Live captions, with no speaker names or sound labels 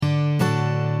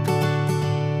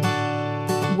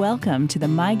Welcome to the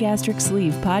My Gastric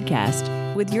Sleeve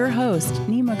podcast with your host,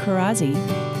 Nima Karazi.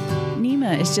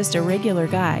 Nima is just a regular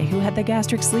guy who had the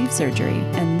gastric sleeve surgery,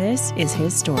 and this is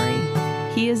his story.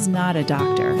 He is not a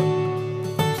doctor.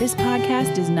 This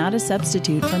podcast is not a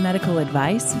substitute for medical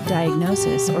advice,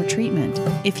 diagnosis, or treatment.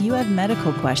 If you have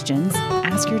medical questions,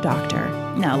 ask your doctor.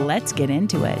 Now let's get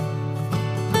into it.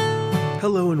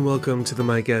 Hello and welcome to the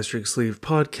My Gastric Sleeve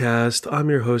podcast.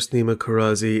 I'm your host Nima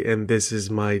Karazi and this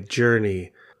is my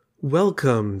journey.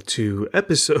 Welcome to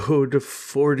episode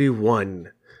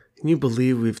 41. Can you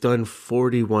believe we've done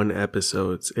 41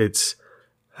 episodes? It's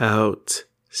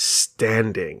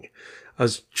outstanding. I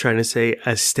was trying to say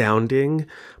astounding,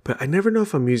 but I never know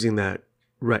if I'm using that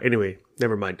right. Anyway,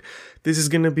 never mind. This is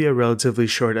going to be a relatively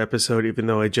short episode, even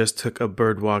though I just took a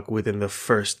bird walk within the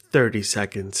first 30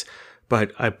 seconds.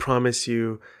 But I promise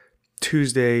you,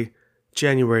 Tuesday,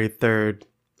 January 3rd,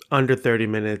 under 30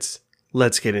 minutes,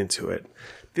 let's get into it.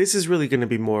 This is really going to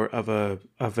be more of a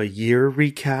year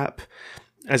recap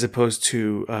as opposed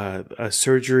to a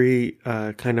surgery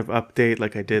kind of update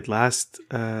like I did last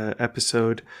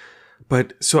episode.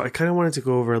 But so I kind of wanted to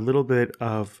go over a little bit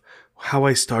of how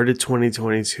I started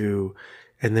 2022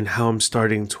 and then how I'm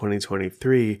starting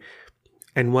 2023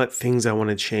 and what things I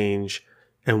want to change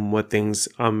and what things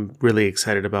I'm really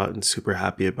excited about and super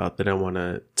happy about that I want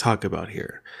to talk about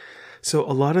here. So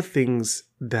a lot of things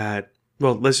that,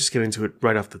 well, let's just get into it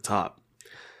right off the top.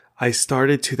 I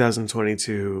started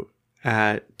 2022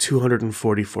 at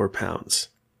 244 pounds,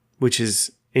 which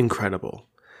is incredible.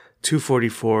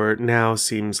 244 now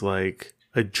seems like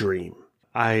a dream.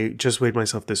 I just weighed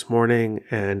myself this morning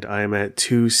and I'm at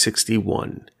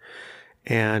 261.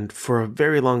 And for a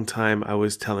very long time, I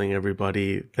was telling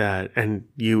everybody that, and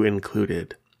you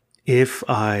included, if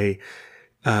I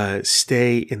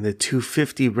stay in the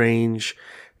 250 range,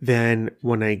 then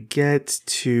when I get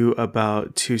to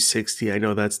about 260, I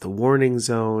know that's the warning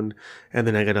zone, and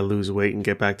then I got to lose weight and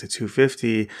get back to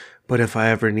 250. But if I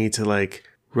ever need to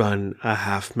run a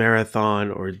half marathon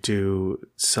or do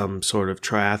some sort of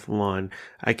triathlon,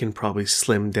 I can probably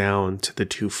slim down to the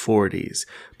 240s.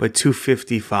 But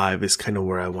 255 is kind of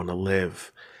where I want to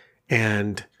live.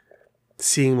 And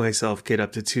seeing myself get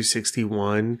up to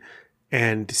 261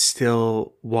 and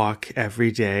still walk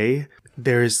every day,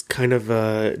 there's kind of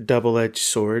a double-edged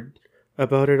sword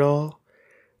about it all.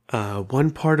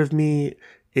 One part of me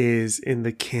is in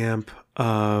the camp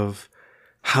of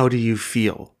how do you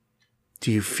feel?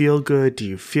 Do you feel good? Do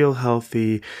you feel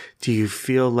healthy? Do you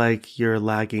feel like you're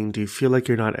lagging? Do you feel like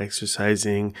you're not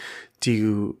exercising? Do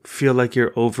you feel like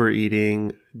you're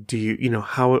overeating? Do you,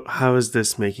 how is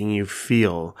this making you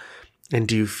feel? And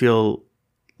do you feel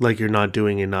like you're not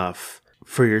doing enough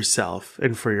for yourself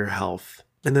and for your health?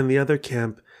 And then the other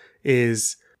camp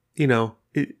is,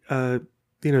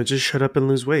 just shut up and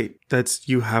lose weight.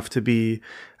 You have to be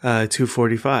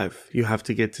 245. You have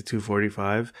to get to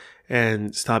 245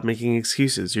 and stop making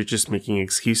excuses. You're just making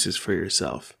excuses for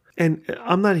yourself. And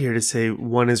I'm not here to say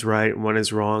one is right, one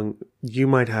is wrong. You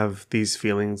might have these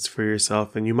feelings for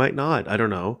yourself and you might not. I don't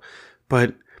know.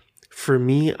 But for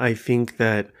me, I think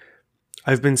that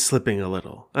I've been slipping a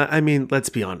little. I mean, let's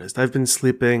be honest. I've been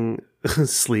sleeping.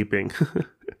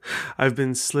 I've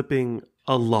been slipping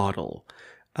a lot.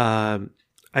 I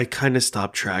kind of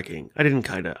stopped tracking.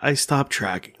 I stopped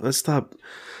tracking. Let's stop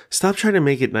trying to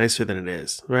make it nicer than it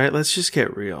is, right? Let's just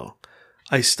get real.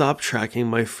 I stopped tracking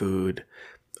my food.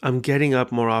 I'm getting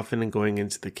up more often and going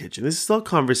into the kitchen. This is all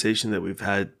conversation that we've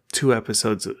had 2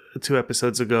 episodes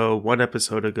ago, 1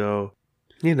 episode ago.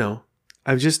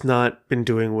 I've just not been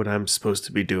doing what I'm supposed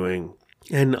to be doing.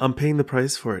 And I'm paying the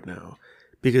price for it now.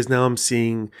 Because now I'm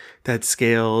seeing that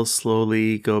scale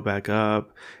slowly go back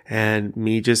up and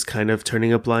me just kind of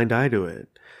turning a blind eye to it.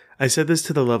 I said this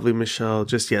to the lovely Michelle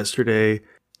just yesterday.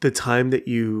 The time that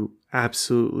you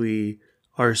absolutely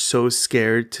are so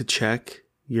scared to check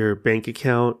your bank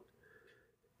account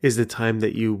is the time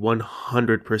that you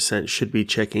 100% should be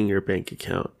checking your bank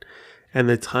account. And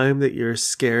the time that you're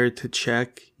scared to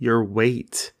check your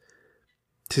weight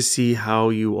to see how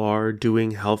you are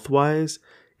doing health-wise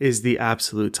is the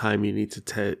absolute time you need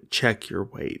to check your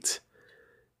weight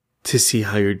to see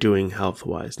how you're doing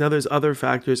health-wise. Now, there's other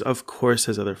factors. Of course,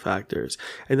 there's other factors.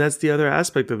 And that's the other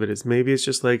aspect of it is maybe it's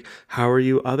just how are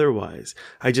you otherwise?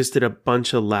 I just did a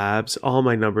bunch of labs. All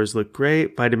my numbers look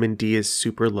great. Vitamin D is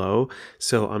super low.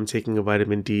 So I'm taking a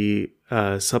vitamin D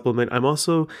supplement. I'm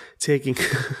also taking,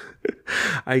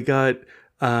 I got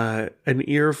an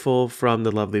earful from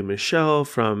the lovely Michelle,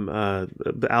 from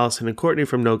Allison and Courtney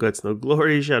from No Guts, No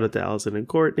Glory. Shout out to Allison and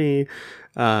Courtney,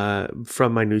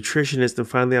 from my nutritionist. And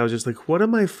finally, I was just like, what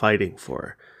am I fighting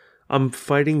for? I'm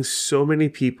fighting so many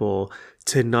people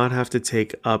to not have to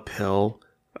take a pill.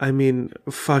 I mean,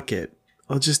 fuck it.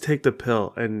 I'll just take the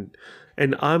pill, and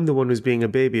I'm the one who's being a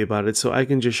baby about it, so I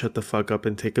can just shut the fuck up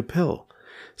and take a pill.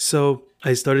 So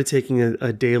I started taking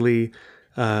a daily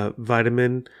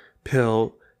vitamin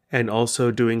pill and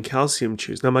also doing calcium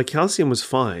chews. Now my calcium was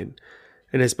fine,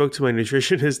 and I spoke to my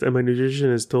nutritionist, and my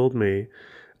nutritionist told me,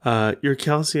 your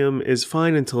calcium is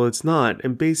fine until it's not.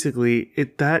 And basically,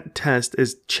 that test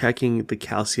is checking the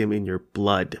calcium in your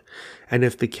blood. And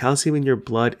if the calcium in your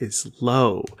blood is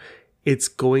low, it's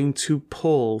going to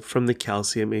pull from the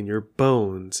calcium in your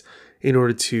bones in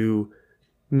order to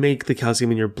make the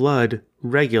calcium in your blood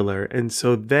regular. And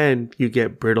so then you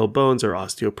get brittle bones or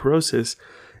osteoporosis.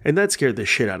 And that scared the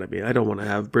shit out of me. I don't want to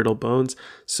have brittle bones.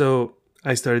 So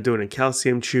I started doing a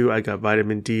calcium chew. I got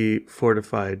vitamin D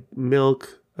fortified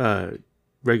milk,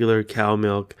 regular cow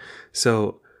milk.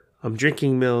 So I'm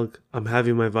drinking milk, I'm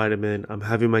having my vitamin, I'm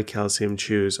having my calcium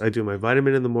chews. I do my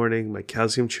vitamin in the morning, my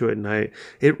calcium chew at night.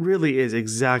 It really is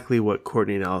exactly what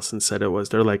Courtney and Allison said it was.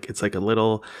 They're like, it's like a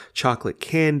little chocolate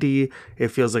candy. It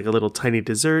feels like a little tiny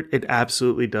dessert. It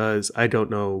absolutely does. I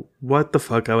don't know what the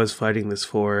fuck I was fighting this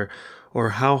for or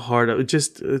how hard it's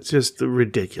just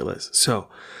ridiculous. So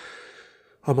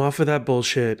I'm off of that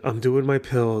bullshit. I'm doing my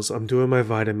pills. I'm doing my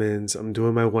vitamins. I'm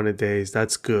doing my 1-a-days.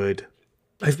 That's good.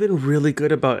 I've been really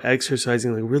good about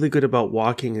exercising, like really good about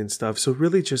walking and stuff. So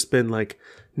really just been like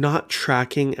not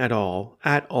tracking at all,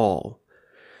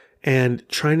 and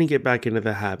trying to get back into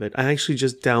the habit. I actually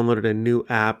just downloaded a new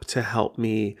app to help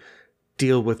me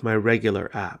deal with my regular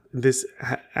app. This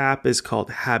app is called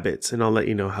Habits, and I'll let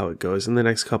you know how it goes in the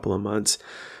next couple of months.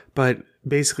 But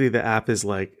basically the app is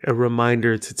like a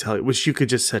reminder to tell you, which you could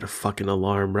just set a fucking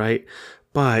alarm, right?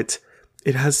 But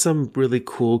it has some really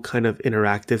cool kind of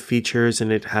interactive features,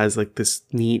 and it has like this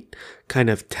neat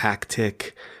kind of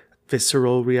tactic,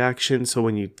 visceral reaction. So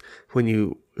when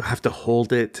you have to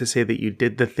hold it to say that you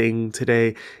did the thing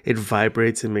today, it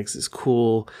vibrates and makes this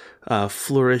cool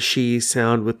flourishy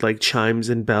sound with like chimes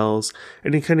and bells,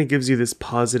 and it kind of gives you this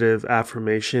positive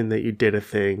affirmation that you did a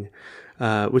thing,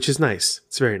 which is nice.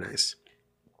 It's very nice.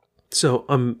 So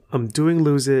I'm doing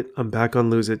Lose It. I'm back on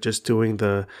Lose It, just doing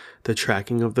the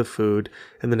tracking of the food.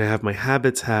 And then I have my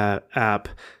Habits app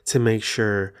to make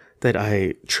sure that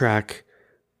I track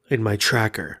in my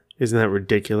tracker. Isn't that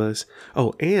ridiculous?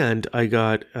 Oh, and I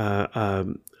got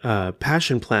a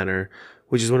Passion Planner,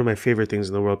 which is one of my favorite things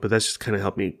in the world, but that's just kind of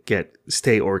helped me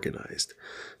stay organized.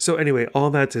 So anyway, all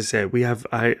that to say,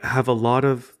 I have a lot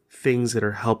of things that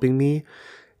are helping me,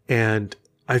 and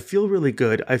I feel really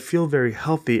good. I feel very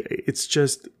healthy. It's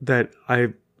just that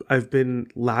I've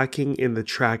been lacking in the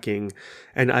tracking,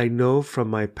 and I know from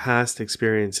my past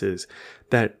experiences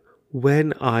that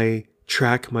when I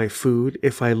track my food,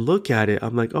 if I look at it,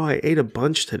 I'm like, oh, I ate a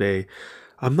bunch today.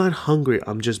 I'm not hungry.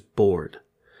 I'm just bored.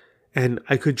 And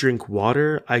I could drink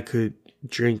water. I could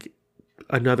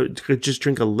just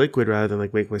drink a liquid rather than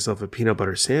like make myself a peanut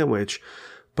butter sandwich.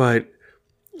 But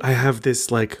I have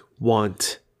this like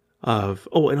want of,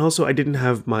 and also I didn't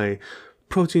have my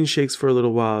protein shakes for a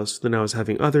little while. So then I was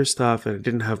having other stuff, and I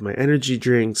didn't have my energy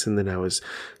drinks. And then I was,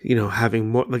 having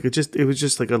more, like it was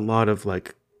just like a lot of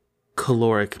like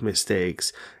caloric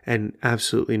mistakes and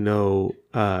absolutely no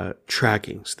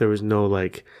tracking. So there was no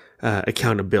like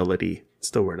accountability. It's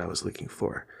the word I was looking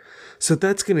for. So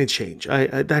that's going to change.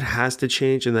 That has to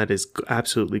change, and that is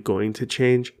absolutely going to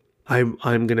change. I'm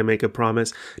going to make a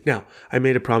promise. Now, I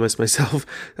made a promise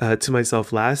to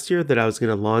myself last year that I was going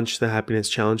to launch the Happiness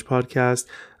Challenge podcast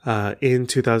in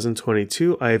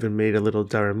 2022. I even made a little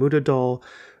Daramuda doll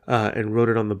and wrote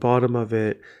it on the bottom of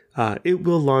it. It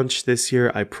will launch this year.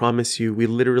 I promise you. We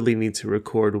literally need to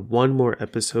record one more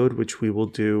episode, which we will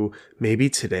do maybe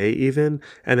today even,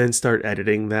 and then start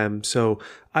editing them. So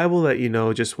I will let you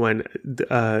know just when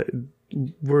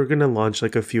we're going to launch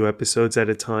like a few episodes at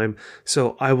a time.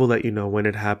 So I will let you know when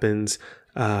it happens.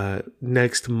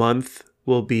 Next month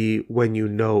will be when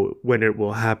when it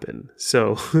will happen.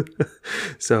 So,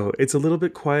 so it's a little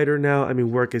bit quieter now. I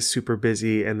mean, work is super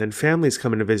busy, and then family's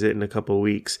coming to visit in a couple of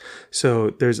weeks. So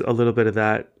there's a little bit of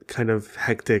that kind of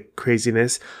hectic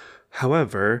craziness.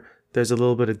 However, there's a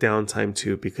little bit of downtime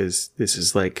too, because this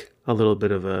is like a little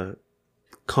bit of a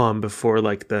calm before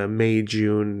like the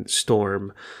May-June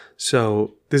storm.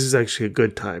 So this is actually a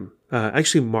good time.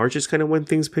 Actually, March is kind of when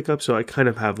things pick up. So I kind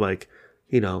of have like,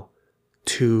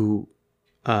 2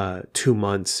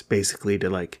 months basically to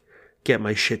like get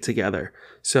my shit together.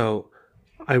 So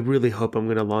I really hope I'm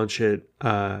going to launch it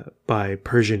by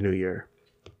Persian New Year.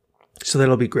 So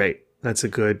that'll be great. That's a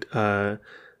good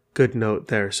note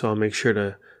there. So I'll make sure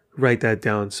to write that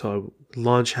down. So I'll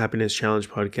launch Happiness Challenge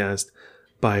podcast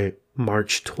by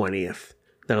March 20th.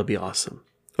 That'll be awesome.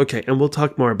 Okay, and we'll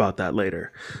talk more about that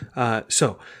later.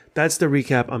 So that's the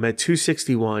recap. I'm at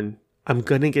 261. I'm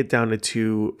going to get down to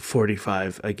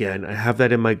 245 again. I have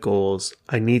that in my goals.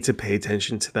 I need to pay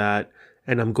attention to that,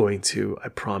 and I'm going to, I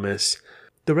promise.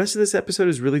 The rest of this episode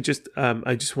is really just,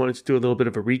 I just wanted to do a little bit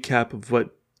of a recap of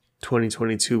what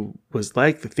 2022 was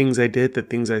like, the things I did, the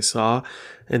things I saw,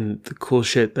 and the cool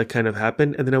shit that kind of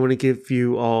happened. And then I want to give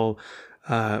you all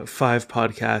 5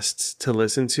 podcasts to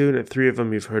listen to, and 3 of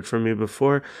them you've heard from me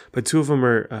before, but 2 of them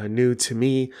are new to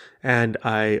me, and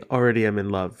I already am in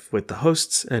love with the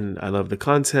hosts, and I love the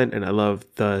content, and I love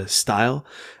the style.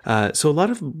 So a lot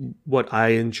of what I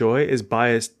enjoy is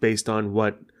biased based on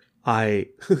what I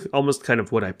almost kind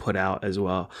of what I put out as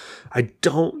well. I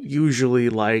don't usually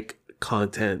like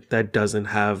content that doesn't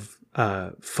have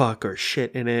fuck or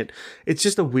shit in it. It's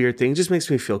just a weird thing. It just makes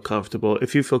me feel comfortable.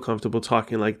 If you feel comfortable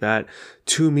talking like that,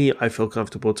 to me, I feel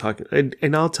comfortable talking.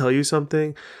 And I'll tell you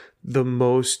something, the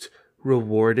most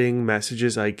rewarding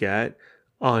messages I get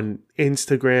on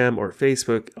Instagram or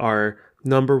Facebook are,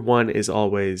 number one is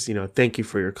always, thank you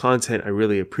for your content. I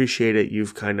really appreciate it.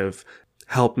 You've kind of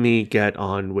help me get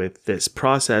on with this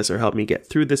process or help me get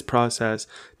through this process.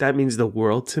 That means the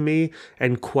world to me.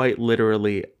 And quite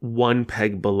literally, one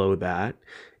peg below that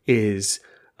is,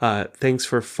 thanks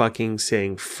for fucking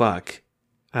saying fuck.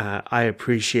 I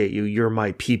appreciate you. You're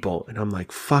my people. And I'm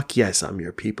like, fuck yes, I'm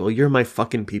your people. You're my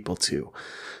fucking people too.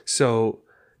 So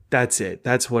that's it.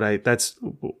 That's what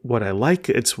I like.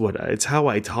 It's how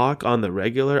I talk on the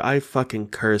regular. I fucking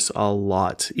curse a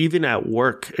lot. Even at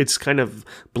work, it's kind of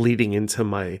bleeding into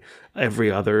my every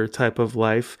other type of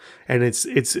life. And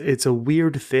it's a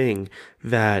weird thing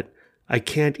that I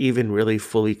can't even really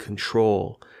fully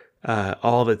control,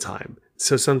 all the time.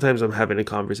 So sometimes I'm having a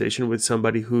conversation with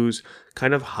somebody who's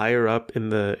kind of higher up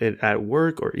at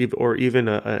work, or even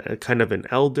a kind of an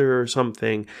elder or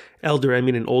something. Elder, I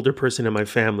mean an older person in my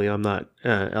family. I'm not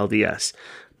LDS,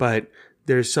 but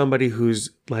there's somebody who's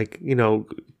like,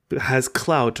 has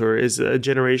clout or is a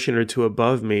generation or two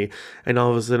above me, and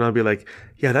all of a sudden I'll be like,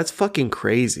 yeah, that's fucking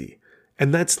crazy.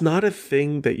 And that's not a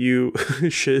thing that you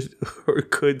should or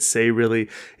could say really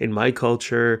in my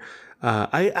culture.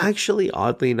 I actually,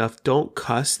 oddly enough, don't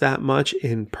cuss that much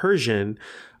in Persian.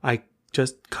 I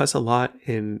just cuss a lot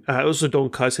I also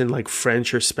don't cuss in like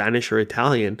French or Spanish or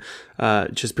Italian,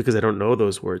 just because I don't know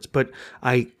those words. But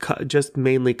I just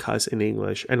mainly cuss in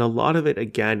English. And a lot of it,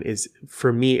 again, is,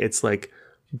 for me, it's like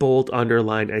bold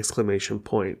underline exclamation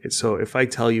point. And so if I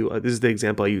tell you, this is the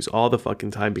example I use all the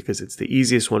fucking time because it's the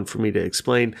easiest one for me to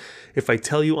explain. If I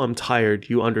tell you I'm tired,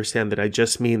 you understand that I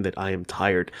just mean that I am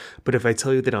tired. But if I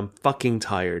tell you that I'm fucking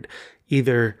tired,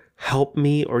 either help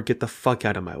me or get the fuck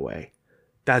out of my way.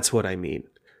 That's what I mean.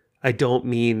 I don't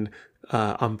mean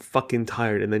I'm fucking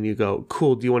tired and then you go,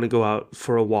 cool, do you want to go out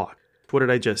for a walk? What did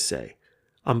I just say?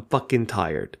 I'm fucking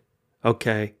tired.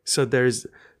 Okay? So there's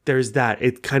that.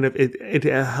 It kind of, it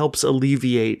helps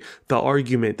alleviate the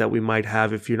argument that we might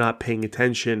have if you're not paying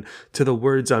attention to the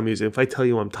words I'm using. If I tell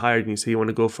you I'm tired and you say you want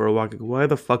to go for a walk, I go, why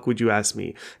the fuck would you ask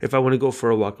me if I want to go for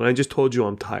a walk when I just told you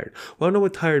I'm tired? Well, I don't know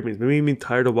what tired means. Maybe you mean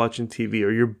tired of watching TV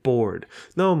or you're bored.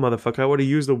 No, motherfucker, I would have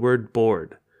used the word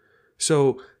bored.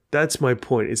 So that's my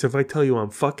point, is if I tell you I'm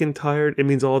fucking tired, it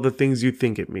means all the things you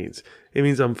think it means. It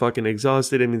means I'm fucking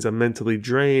exhausted. It means I'm mentally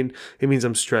drained. It means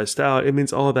I'm stressed out. It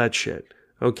means all that shit.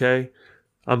 Okay?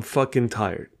 I'm fucking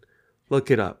tired. Look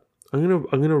it up. I'm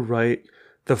gonna write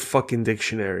the fucking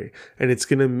dictionary, and it's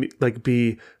gonna like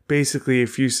be basically,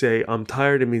 if you say I'm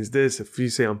tired, it means this. If you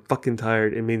say I'm fucking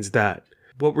tired, it means that.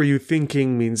 What were you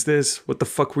thinking means this. What the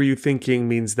fuck were you thinking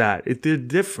means that. They're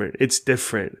different. It's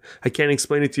different. I can't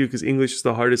explain it to you because English is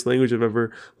the hardest language I've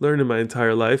ever learned in my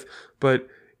entire life, but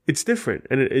it's different,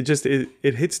 and it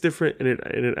hits different, and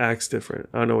it acts different.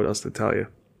 I don't know what else to tell you.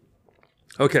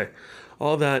 Okay.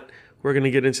 All that, we're going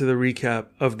to get into the recap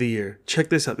of the year.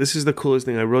 Check this out. This is the coolest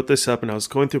thing. I wrote this up and I was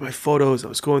going through my photos. I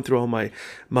was going through all the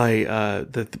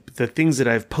things that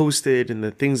I've posted and the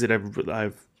things that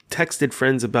I've texted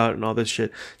friends about and all this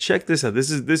shit. Check this out. This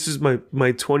is my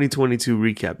 2022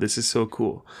 recap. This is so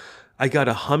cool. I got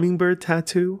a hummingbird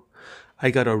tattoo. I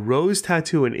got a rose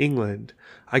tattoo in England.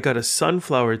 I got a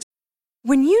sunflower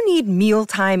When you need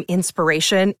mealtime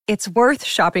inspiration, it's worth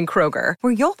shopping Kroger,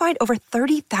 where you'll find over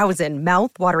 30,000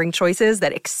 mouth-watering choices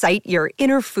that excite your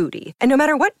inner foodie. And no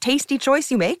matter what tasty choice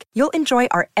you make, you'll enjoy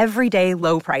our everyday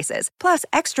low prices, plus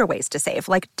extra ways to save,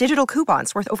 like digital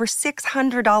coupons worth over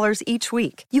 $600 each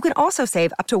week. You can also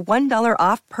save up to $1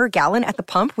 off per gallon at the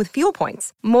pump with fuel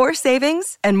points. More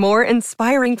savings and more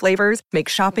inspiring flavors make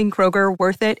shopping Kroger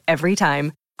worth it every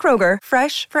time. Kroger,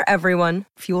 fresh for everyone.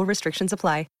 Fuel restrictions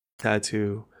apply.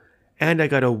 Tattoo, and I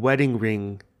got a wedding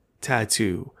ring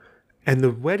tattoo. And the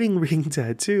wedding ring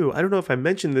tattoo, I don't know if I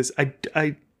mentioned this,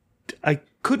 I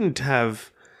couldn't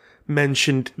have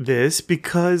mentioned this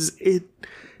because it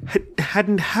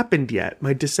hadn't happened yet.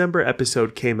 My December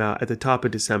episode came out at the top of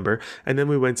December, and then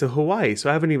we went to Hawaii, so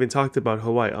I haven't even talked about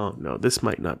Hawaii. Oh no, this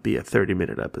might not be a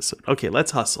 30-minute episode. Okay,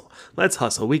 let's hustle,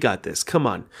 we got this, come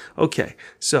on. Okay,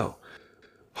 so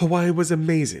Hawaii was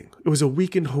amazing. It was a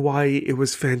week in Hawaii. It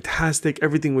was fantastic.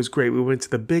 Everything was great. We went to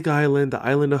the Big Island, the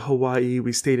island of Hawaii.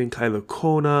 We stayed in Kaila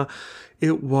Kona.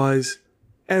 It was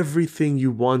everything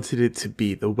you wanted it to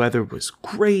be. The weather was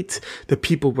great. The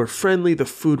people were friendly. The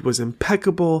food was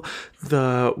impeccable.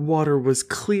 The water was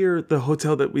clear. The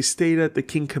hotel that we stayed at, the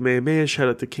King Kamehameha, shout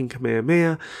out to King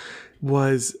Kamehameha,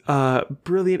 was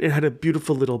brilliant. It had a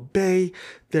beautiful little bay.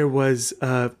 There was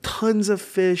tons of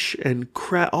fish and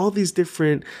crab, all these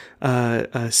different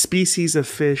species of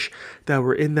fish that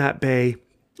were in that bay.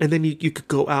 And then you could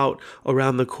go out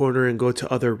around the corner and go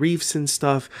to other reefs and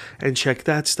stuff and check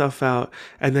that stuff out.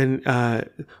 And then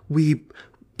we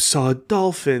saw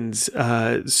dolphins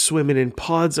swimming in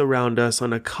pods around us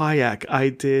on a kayak. I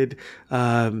did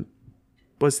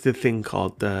what's the thing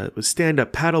called?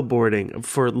 Stand-up paddleboarding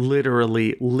for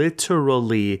literally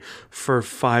for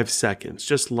 5 seconds,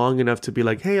 just long enough to be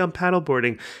like, hey, I'm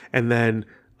paddleboarding. And then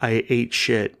I ate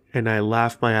shit and I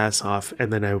laughed my ass off.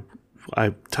 And then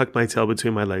I tucked my tail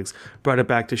between my legs, brought it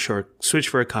back to shore, switched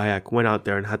for a kayak, went out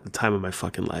there and had the time of my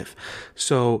fucking life.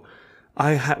 So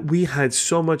we had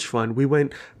so much fun. We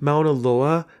went Mauna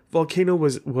Loa. Volcano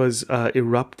was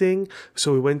erupting,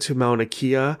 so we went to Mauna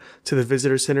Kea, to the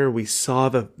visitor center. We saw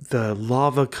the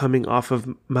lava coming off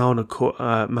of Mauna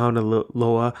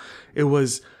Loa. It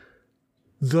was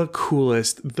the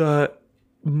coolest, the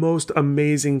most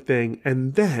amazing thing.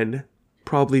 And then,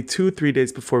 probably 2-3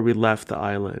 days before we left the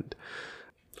island,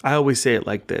 I always say it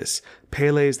like this: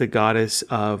 Pele is the goddess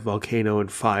of volcano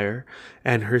and fire,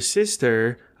 and her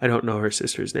sister, I don't know her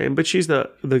sister's name, but she's the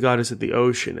goddess of the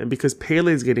ocean. And because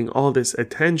Pele is getting all this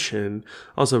attention,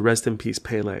 also rest in peace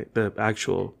Pele, the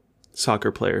actual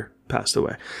soccer player, passed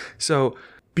away. So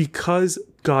because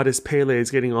goddess Pele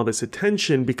is getting all this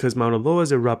attention, because Mauna Loa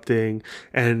is erupting,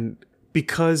 and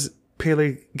because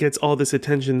Pele gets all this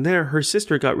attention there, her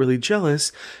sister got really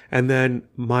jealous. And then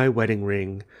my wedding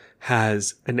ring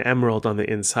has an emerald on the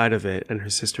inside of it, and her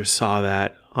sister saw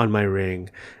that on my ring,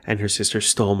 and her sister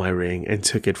stole my ring and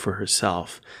took it for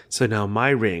herself. So now my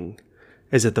ring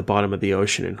is at the bottom of the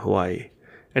ocean in Hawaii,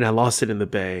 and I lost it in the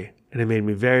bay, and it made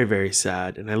me very, very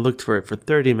sad. And I looked for it for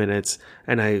 30 minutes,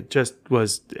 and I just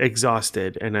was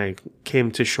exhausted, and I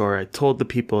came to shore. I told the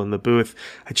people in the booth,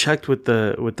 I checked with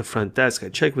the front desk, I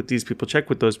checked with these people, checked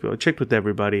with those people, I checked with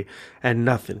everybody, and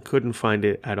nothing, couldn't find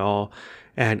it at all.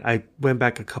 And I went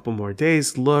back a couple more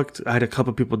days, looked, I had a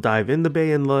couple people dive in the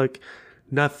bay and look,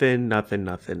 nothing.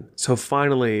 So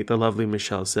finally, the lovely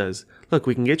Michelle says, look,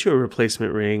 we can get you a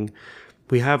replacement ring.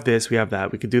 We have this, we have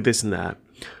that, we could do this and that.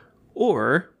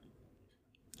 Or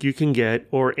you can get,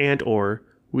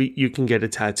 you can get a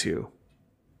tattoo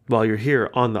while you're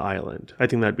here on the island. I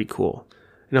think that'd be cool.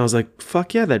 And I was like,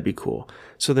 fuck yeah, that'd be cool.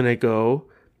 So then I go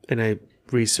and I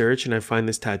research and I find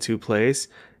this tattoo place,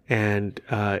 and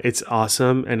it's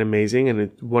awesome and amazing, and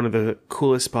it's one of the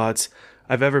coolest spots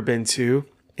I've ever been to.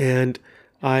 And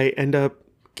I end up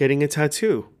getting a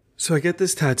tattoo. So I get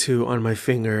this tattoo on my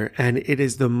finger, and it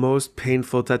is the most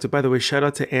painful tattoo. By the way, shout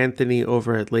out to Anthony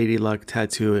over at Lady Luck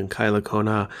Tattoo in Kaila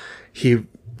Kona. He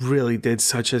really did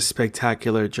such a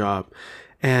spectacular job.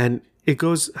 And it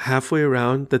goes halfway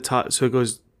around the top. So it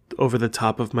goes over the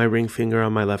top of my ring finger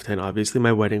on my left hand, obviously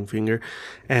my wedding finger.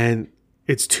 And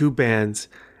it's 2 bands,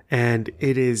 and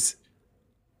it is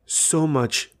so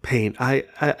much pain.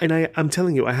 I'm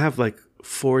telling you, I have like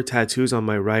 4 tattoos on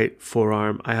my right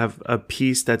forearm. I have a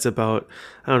piece that's about,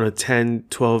 10,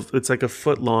 12, it's like a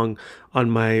foot long on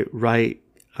my right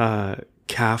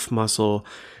calf muscle.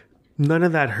 None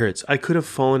of that hurts. I could have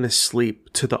fallen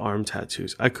asleep to the arm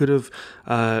tattoos. I could have,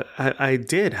 I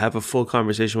did have a full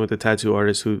conversation with the tattoo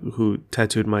artist who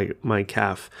tattooed my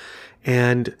calf.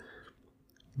 And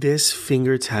this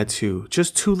finger tattoo,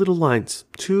 just two little lines,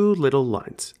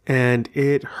 and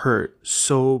it hurt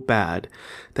so bad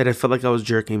that I felt like I was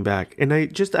jerking back, and I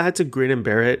had to grin and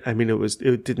bear it. I mean,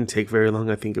 it didn't take very long.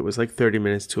 I think it was like 30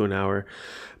 minutes to an hour,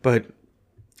 but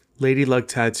Lady Luck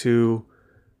Tattoo,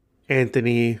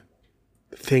 Anthony,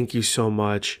 thank you so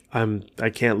much. I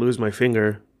can't lose my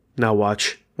finger. Now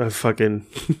watch. I fucking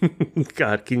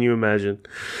God, can you imagine?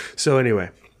 So anyway,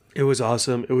 it was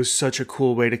awesome. It was such a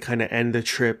cool way to kind of end the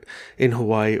trip in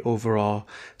Hawaii overall.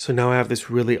 So now I have this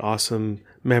really awesome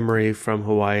memory from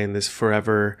Hawaii and this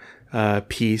forever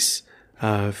piece,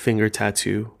 finger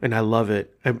tattoo. And I love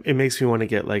it. It makes me want to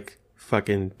get like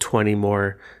fucking 20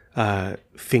 more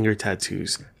finger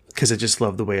tattoos because I just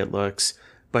love the way it looks.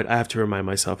 But I have to remind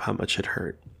myself how much it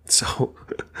hurt. So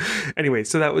anyway,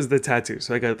 so that was the tattoo.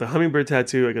 So I got the hummingbird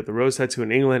tattoo, I got the rose tattoo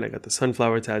in England, I got the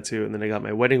sunflower tattoo, and then I got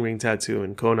my wedding ring tattoo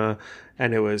in Kona,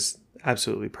 and it was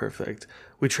absolutely perfect.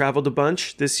 We traveled a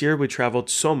bunch this year. We traveled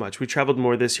so much. We traveled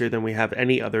more this year than we have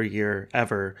any other year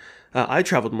ever. I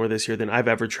traveled more this year than I've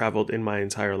ever traveled in my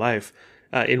entire life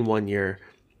in 1 year.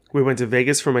 We went to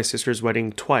Vegas for my sister's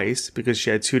wedding twice because she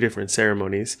had 2 different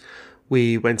ceremonies.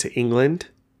 We went to England,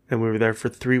 and we were there for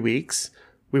 3 weeks.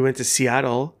 We went to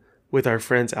Seattle with our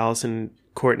friends Allison and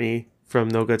Courtney from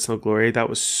No Guts, No Glory. That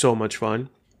was so much fun.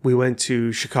 We went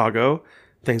to Chicago,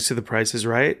 thanks to The Price is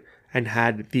Right, and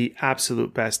had the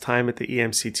absolute best time at the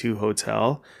EMC2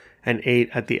 Hotel and ate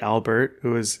at the Albert. It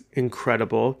was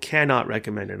incredible. Cannot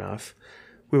recommend enough.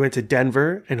 We went to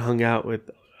Denver and hung out with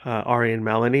Ari and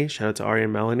Melanie. Shout out to Ari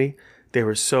and Melanie. They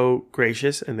were so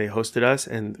gracious and they hosted us,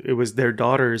 and it was their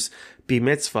daughter's bar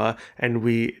mitzvah, and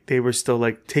they were still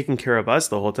like taking care of us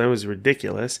the whole time. It was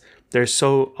ridiculous. They're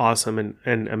so awesome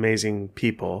and amazing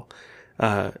people.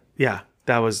 Yeah,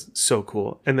 that was so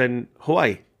cool. And then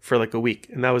Hawaii for like a week,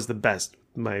 and that was the best.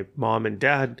 My mom and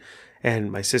dad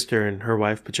and my sister and her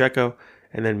wife Pacheco,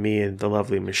 and then me and the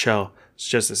lovely Michelle. It's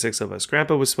just the 6 of us.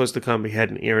 Grandpa was supposed to come. He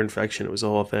had an ear infection. It was a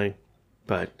whole thing,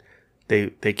 but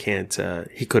they can't,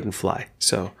 he couldn't fly.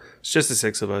 So it's just the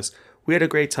 6 of us. We had a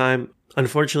great time.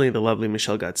 Unfortunately, the lovely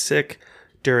Michelle got sick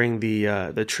during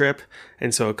the trip.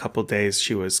 And so a couple days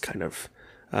she was kind of,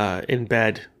 in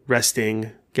bed,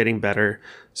 resting, getting better.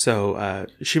 So,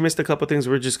 she missed a couple things.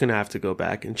 We're just going to have to go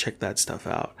back and check that stuff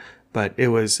out. But it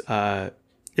was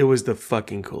the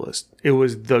fucking coolest. It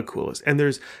was the coolest.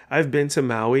 And I've been to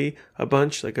Maui a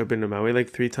bunch. Like I've been to Maui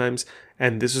like 3 times.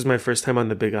 And this was my first time on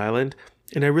the Big Island.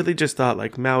 And I really just thought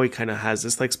like Maui kind of has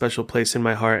this like special place in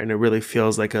my heart, and it really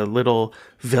feels like a little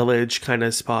village kind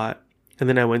of spot. And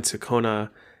then I went to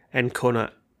Kona, and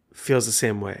Kona feels the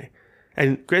same way.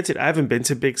 And granted, I haven't been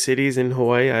to big cities in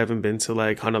Hawaii. I haven't been to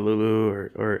like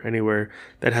Honolulu or anywhere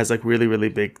that has like really, really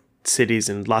big cities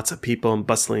and lots of people and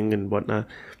bustling and whatnot.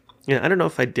 Yeah, I don't know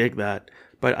if I dig that,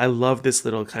 but I love this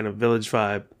little kind of village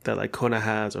vibe that like Kona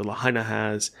has or Lahaina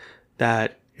has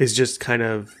that is just kind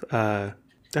of,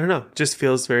 I don't know, just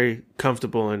feels very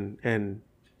comfortable and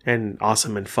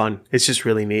awesome and fun. It's just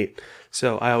really neat.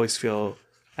 So I always feel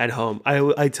at home.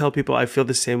 I tell people I feel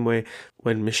the same way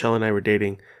when Michelle and I were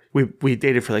dating. We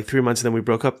dated for like 3 months, and then we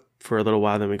broke up for a little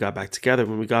while. Then we got back together.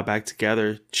 When we got back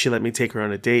together, she let me take her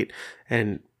on a date.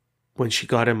 And when she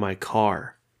got in my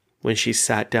car, when she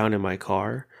sat down in my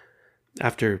car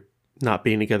after not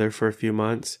being together for a few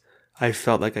months, I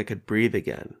felt like I could breathe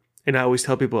again. And I always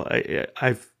tell people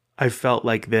I felt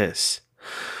like this.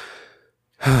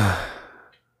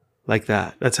 Like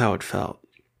that. That's how it felt.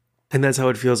 And that's how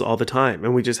it feels all the time.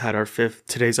 And we just had our 5th.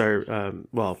 Today's our,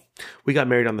 we got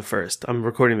married on the 1st. I'm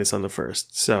recording this on the 1st.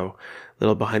 So a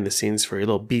little behind the scenes for you, a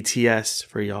little BTS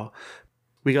for y'all.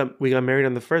 We got married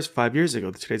on the 1st 5 years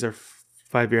ago. Today's our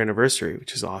 5-year anniversary,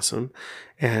 which is awesome.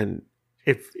 And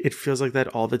it feels like that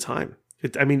all the time.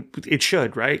 It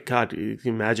should, right? God, you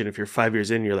can imagine if you're 5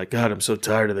 years in, you're like, God, I'm so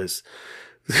tired of this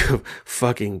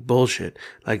fucking bullshit.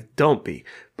 Like, don't be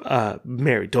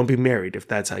married. Don't be married if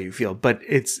that's how you feel. But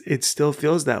it still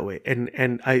feels that way.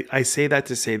 And I say that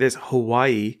to say this: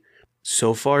 Hawaii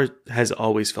so far has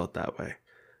always felt that way.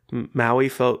 Maui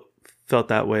felt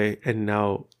that way, and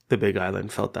now the Big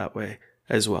Island felt that way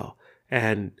as well.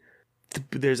 And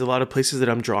there's a lot of places that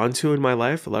I'm drawn to in my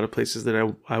life. A lot of places that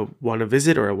I want to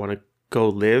visit or I want to go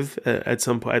live at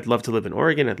some point. I'd love to live in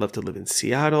Oregon. I'd love to live in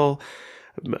Seattle.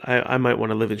 I might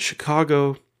want to live in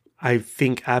Chicago. I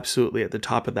think absolutely at the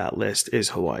top of that list is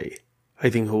Hawaii. I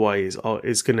think Hawaii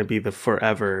is going to be the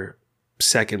forever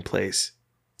second place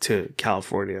to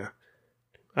California.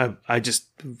 I just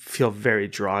feel very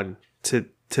drawn to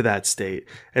that state.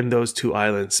 And those 2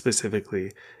 islands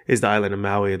specifically is the island of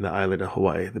Maui and the island of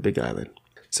Hawaii, the Big Island.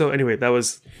 So anyway,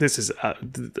 this is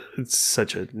it's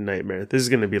such a nightmare. This is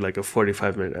going to be like a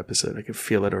 45-minute episode. I can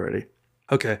feel it already.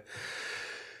 Okay.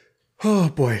 Oh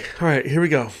boy. All right, here we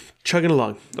go. Chugging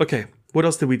along. Okay. What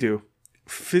else did we do?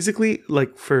 Physically,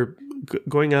 like for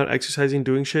going out, exercising,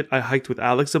 doing shit, I hiked with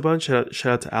Alex a bunch. Shout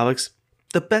out to Alex.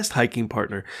 The best hiking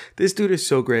partner. This dude is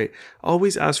so great.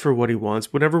 Always asks for what he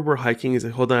wants. Whenever we're hiking, he's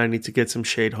like, hold on, I need to get some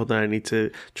shade. Hold on, I need to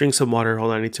drink some water.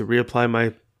 Hold on, I need to reapply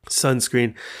my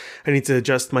sunscreen. I need to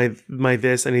adjust my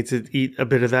this. I need to eat a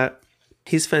bit of that.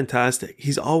 He's fantastic.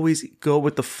 He's always go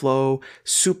with the flow,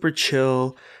 super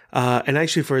chill. And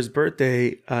actually for his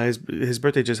birthday, his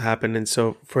birthday just happened. And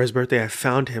so for his birthday, I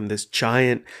found him this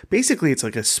giant, basically it's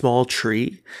like a small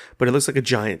tree, but it looks like a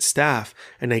giant staff.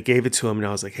 And I gave it to him and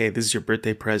I was like, hey, this is your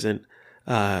birthday present.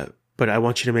 But I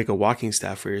want you to make a walking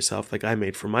staff for yourself, like I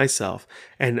made for myself.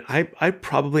 And I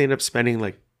probably end up spending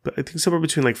like, I think somewhere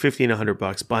between like $50 and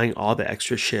 $100 buying all the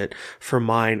extra shit for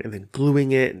mine and then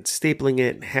gluing it and stapling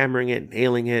it and hammering it and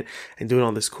nailing it and doing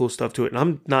all this cool stuff to it. And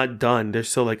I'm not done. There's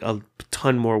still like a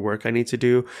ton more work I need to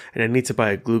do. And I need to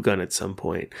buy a glue gun at some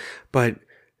point. But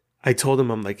I told him,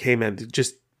 I'm like, hey man,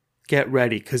 just get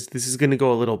ready because this is going to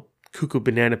go a little cuckoo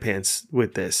banana pants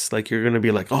with this. Like you're going to be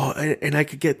like, oh, and I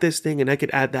could get this thing and I could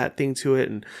add that thing to it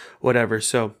and whatever.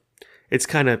 So it's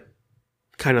kind of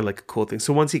like a cool thing.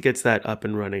 So once he gets that up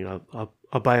and running,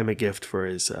 I'll buy him a gift for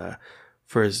his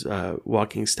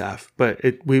walking staff. But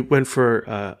we went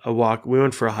for a walk. We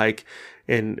went for a hike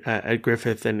at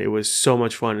Griffith, and it was so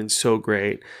much fun and so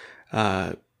great.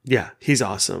 Yeah, he's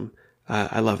awesome.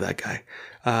 I love that guy.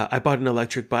 I bought an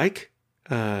electric bike.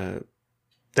 That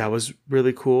was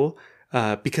really cool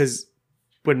because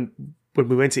when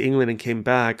we went to England and came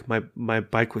back, my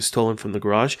bike was stolen from the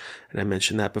garage, and I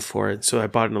mentioned that before. And so I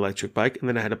bought an electric bike, and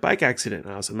then I had a bike accident.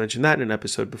 I also mentioned that in an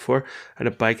episode before. I had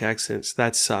a bike accident, so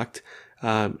that sucked.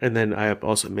 And then I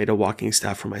also made a walking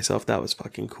staff for myself. That was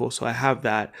fucking cool. So I have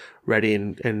that ready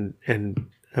and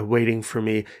waiting for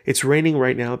me. It's raining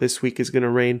right now. This week is going to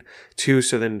rain too.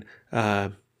 So then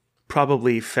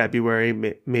probably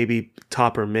February, maybe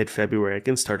top or mid-February, I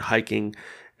can start hiking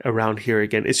around here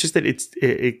again. It's just that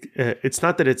it's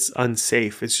not that it's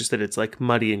unsafe. It's just that it's like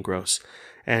muddy and gross,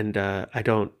 and I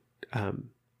don't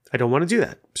want to do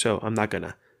that. So I'm not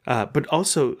gonna. But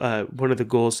also one of the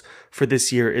goals for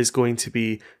this year is going to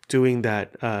be doing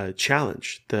that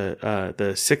challenge,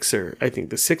 the sixer. I think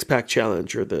the 6-pack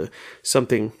challenge or the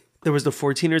something. There was the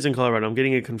 14ers in Colorado. I'm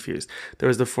getting it confused. There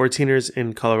was the 14ers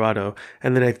in Colorado,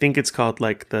 and then I think it's called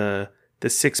like the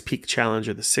 6-peak challenge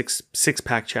or the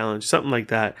six-pack challenge, something like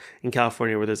that in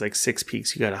California, where there's like 6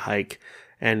 peaks you got to hike.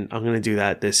 And I'm going to do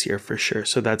that this year for sure.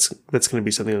 So that's going to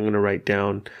be something I'm going to write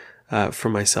down for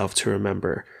myself to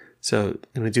remember. So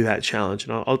I'm going to do that challenge,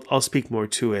 and I'll speak more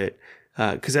to it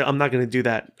because I'm not going to do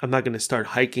that. I'm not going to start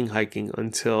hiking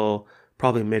until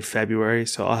probably mid-February.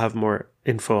 So I'll have more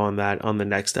info on that on the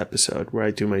next episode where I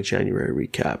do my January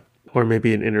recap, or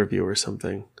maybe an interview or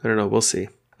something. I don't know. We'll see.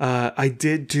 I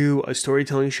did do a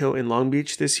storytelling show in Long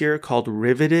Beach this year called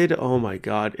Riveted. Oh my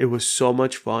God. It was so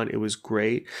much fun. It was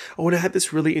great. Oh, and I had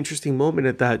this really interesting moment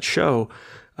at that show.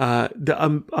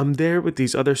 I'm there with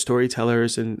these other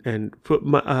storytellers and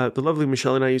the lovely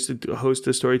Michelle and I used to host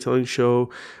a storytelling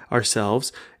show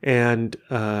ourselves. And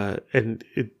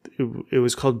it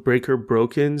was called Breaker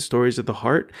Broken Stories of the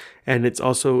Heart. And it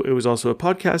was also a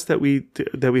podcast that we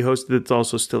hosted that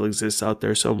also still exists out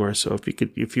there somewhere. So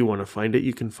if you want to find it,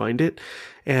 you can find it.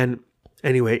 And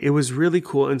anyway, it was really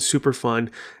cool and super fun.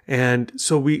 And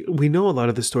so we know a lot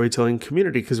of the storytelling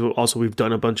community because we've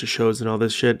done a bunch of shows and all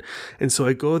this shit. And so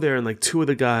I go there, and like 2 of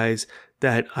the guys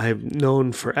that I've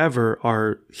known forever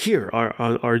are here,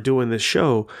 are doing this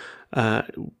show.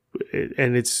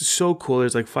 And it's so cool.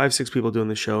 There's like 5-6 people doing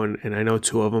the show, and I know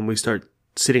 2 of them. We start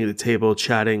sitting at the table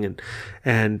chatting,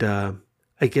 and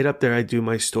I get up there, I do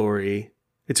my story.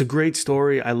 It's a great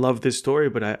story. I love this story,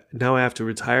 but now I have to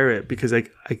retire it because I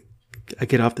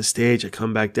get off the stage, I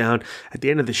come back down. At the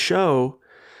end of the show,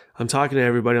 I'm talking to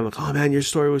everybody. I'm like, oh man, your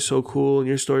story was so cool. And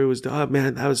your story was, oh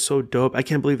man, that was so dope. I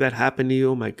can't believe that happened to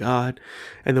you. Oh my God.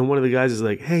 And then one of the guys is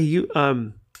like, hey, you,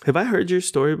 have I heard your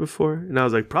story before? And I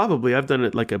was like, probably. I've done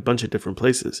it like a bunch of different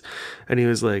places. And he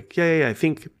was like, yeah. I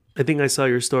think I saw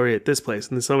your story at this place.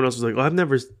 And then someone else was like, oh, I've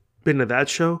never been to that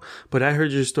show, but I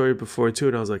heard your story before too.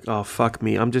 And I was like, oh, fuck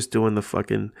me. I'm just doing the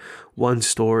fucking one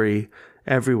story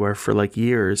everywhere for like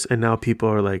years. And now people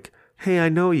are like, hey, I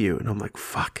know you. And I'm like,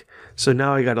 fuck. So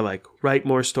now I got to like write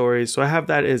more stories. So I have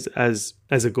that as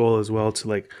a goal as well, to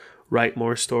like write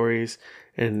more stories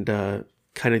and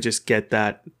kind of just get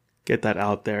that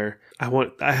out there.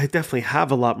 I definitely have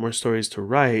a lot more stories to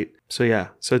write. So yeah,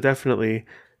 so definitely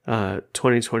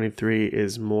 2023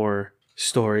 is more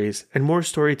stories and more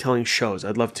storytelling shows.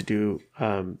 I'd love to do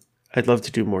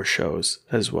more shows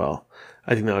as well.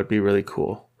 I think that would be really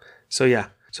cool. So yeah,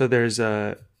 so there's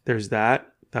that.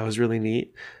 That was really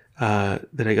neat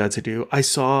that I got to do. I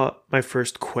saw my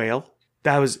first quail.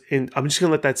 I'm just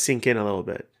gonna let that sink in a little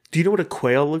bit. Do you know what a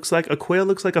quail looks like? A quail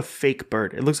looks like a fake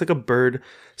bird. It looks like a bird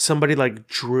somebody like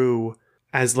drew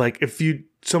as like if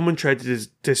someone tried to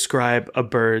describe a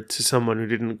bird to someone who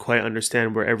didn't quite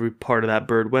understand where every part of that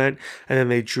bird went, and then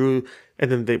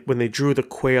when they drew the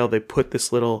quail, they put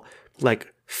this little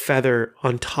like feather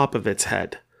on top of its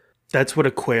head. That's what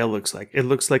a quail looks like. It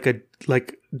looks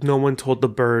like no one told the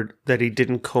bird that he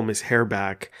didn't comb his hair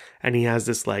back, and he has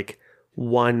this like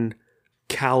one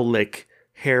cowlick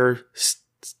hair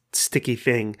sticky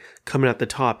thing coming out the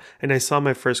top. And I saw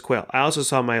my first quail. I also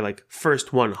saw my like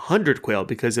first 100 quail,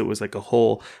 because it was like a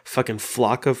whole fucking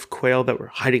flock of quail that were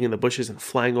hiding in the bushes and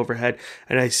flying overhead.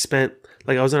 And I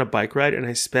was on a bike ride, and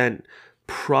I spent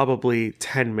probably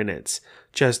 10 minutes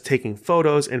just taking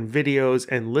photos and videos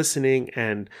and listening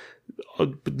and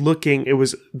looking. It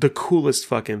was the coolest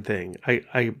fucking thing.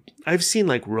 I've seen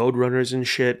like roadrunners and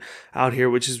shit out here,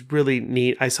 which is really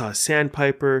neat. I saw a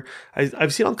sandpiper.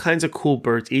 I've seen all kinds of cool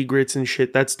birds, egrets and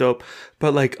shit. That's dope.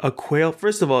 But like a quail,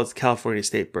 first of all, it's a California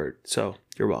state bird, so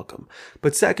you're welcome.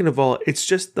 But second of all, it's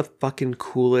just the fucking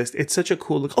coolest. It's such a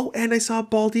cool look. Oh, and I saw a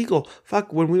bald eagle.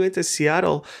 Fuck, when we went to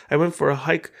Seattle, I went for a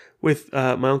hike with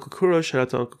my Uncle Kurosh. Shout out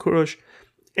to Uncle Kurosh.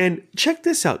 And check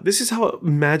this out. This is how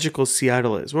magical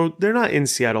Seattle is. Well, they're not in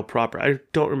Seattle proper. I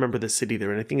don't remember the city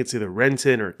they're in. I think it's either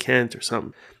Renton or Kent or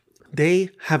something. They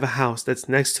have a house that's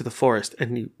next to the forest,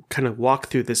 and you kind of walk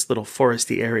through this little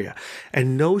foresty area.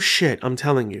 And no shit, I'm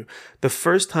telling you, the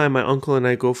first time my uncle and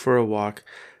I go for a walk,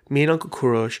 me and Uncle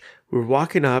Kurosh, we're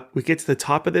walking up, we get to the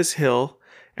top of this hill,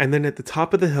 and then at the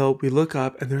top of the hill, we look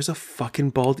up, and there's a fucking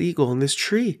bald eagle in this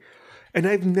tree. And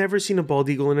I've never seen a bald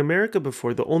eagle in America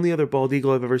before. The only other bald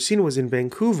eagle I've ever seen was in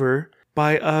Vancouver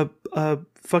by a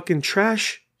fucking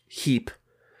trash heap.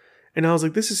 And I was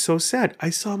like, this is so sad. I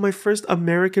saw my first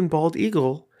American bald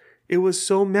eagle. It was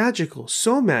so magical,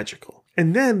 so magical.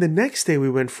 And then the next day we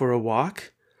went for a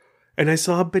walk, and I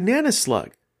saw a banana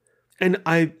slug. And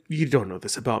you don't know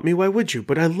this about me, why would you?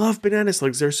 But I love banana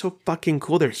slugs. They're so fucking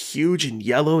cool. They're huge and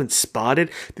yellow and spotted.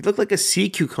 They look like a sea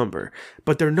cucumber,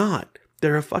 but they're not.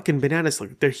 They're a fucking banana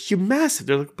slug. They're massive.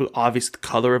 They're like obvious the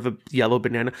color of a yellow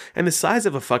banana and the size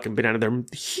of a fucking banana. They're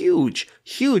huge,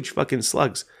 huge fucking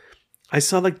slugs. I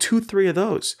saw like 2-3 of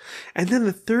those. And then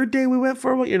the third day we went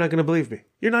for a walk, you're not going to believe me.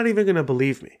 You're not even going to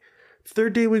believe me.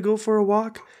 Third day we go for a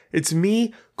walk. It's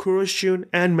me, Kurosh Jun,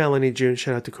 and Melanie June.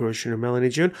 Shout out to Kurosh Jun and Melanie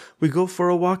June. We go for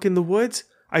a walk in the woods.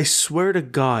 I swear to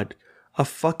God, a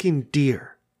fucking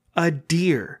deer,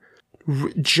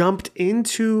 jumped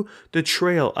into the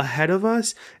trail ahead of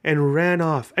us and ran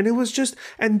off. And it was just,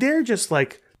 and they're just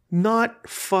like not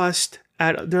fussed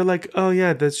at, they're like, oh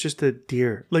yeah, that's just a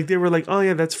deer. Like they were like, oh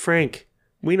yeah, that's Frank.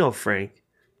 We know Frank.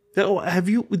 Oh,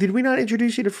 did we not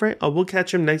introduce you to Frank? Oh, we'll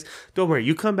catch him next. Don't worry.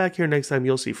 You come back here next time.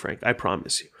 You'll see Frank. I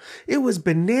promise you. It was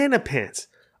banana pants.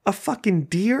 A fucking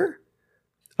deer,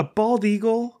 a bald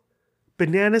eagle,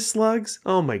 banana slugs.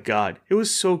 Oh my God. It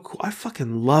was so cool. I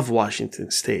fucking love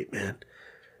Washington State, man.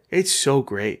 It's so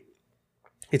great.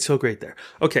 It's so great there.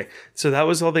 Okay. So that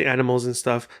was all the animals and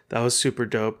stuff. That was super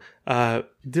dope. Did a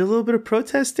little bit of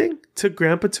protesting. Took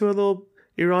Grandpa to a little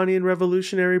Iranian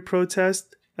revolutionary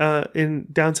protest in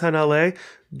downtown LA.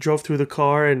 Drove through the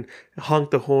car and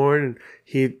honked the horn, and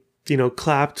he,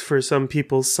 clapped for some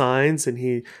people's signs, and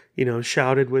he,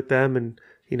 shouted with them, and,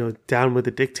 down with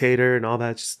the dictator and all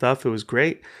that stuff. It was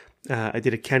great. I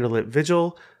did a candlelit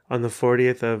vigil on the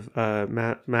 40th of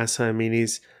Mahsa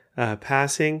Amini's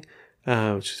passing,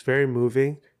 which is very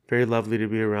moving, very lovely to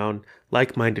be around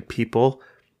like-minded people.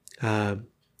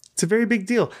 It's a very big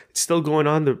deal. It's still going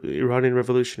on. The Iranian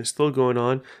Revolution is still going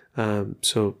on.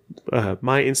 So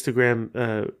my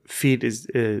Instagram feed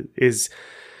is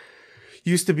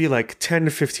used to be like 10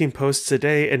 to 15 posts a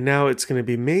day, and now it's going to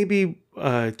be maybe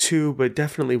 2, but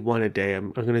definitely 1 a day.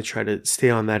 I'm going to try to stay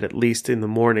on that at least in the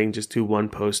morning. Just do 1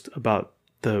 post about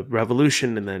the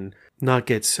revolution, and then not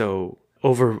get so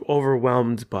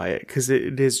overwhelmed by it, because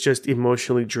it is just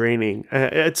emotionally draining.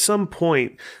 At some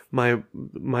point, my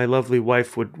lovely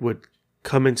wife would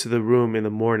come into the room in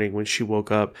the morning when she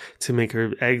woke up to make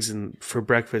her eggs for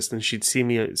breakfast, and she'd see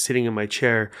me sitting in my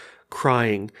chair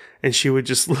crying, and she would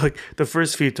just look. The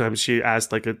first few times she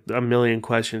asked like a million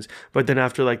questions, but then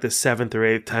after like the 7th or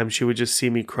 8th time, she would just see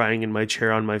me crying in my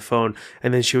chair on my phone,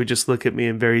 and then she would just look at me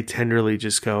and very tenderly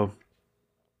just go,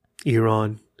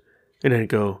 "Iran," and I'd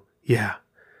go, "Yeah."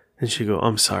 And she'd go,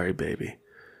 I'm sorry, baby.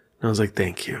 And I was like,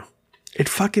 thank you. It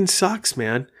fucking sucks,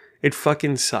 man. It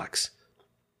fucking sucks.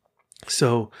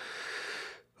 So,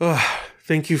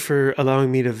 thank you for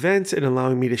allowing me to vent and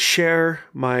allowing me to share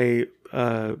my,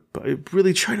 I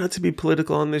really try not to be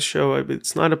political on this show.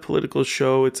 It's not a political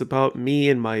show. It's about me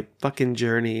and my fucking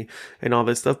journey and all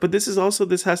this stuff. But this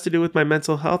has to do with my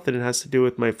mental health, and it has to do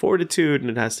with my fortitude, and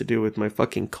it has to do with my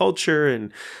fucking culture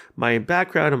and my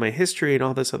background and my history and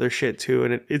all this other shit too.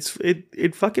 And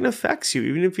it fucking affects you,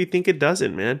 even if you think it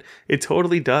doesn't, man. It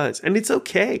totally does. And it's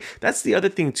okay. That's the other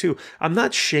thing too. I'm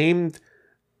not shamed.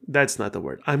 That's not the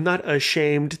word. I'm not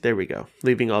ashamed. There we go.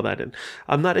 Leaving all that in.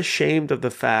 I'm not ashamed of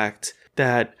the fact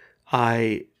that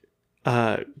I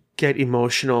get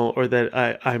emotional, or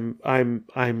that I'm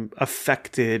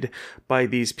affected by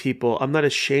these people. I'm not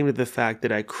ashamed of the fact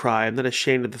that I cry. I'm not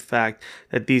ashamed of the fact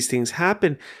that these things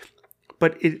happen.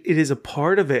 But it is a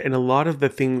part of it. And a lot of the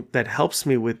thing that helps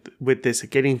me with this,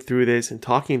 getting through this and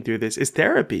talking through this, is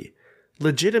therapy.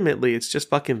 Legitimately, it's just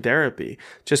fucking therapy.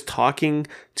 Just talking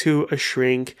to a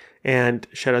shrink, and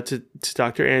shout out to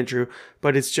Dr. Andrew.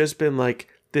 But it's just been like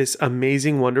this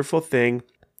amazing, wonderful thing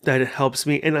that it helps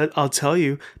me. And I'll tell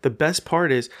you, the best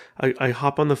part is I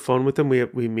hop on the phone with him.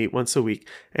 We meet once a week,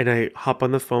 and I hop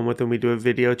on the phone with him. We do a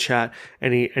video chat,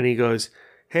 and he goes,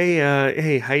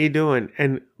 hey, how you doing?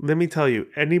 And let me tell you,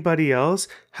 anybody else,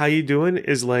 how you doing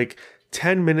is like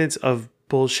 10 minutes of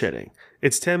bullshitting.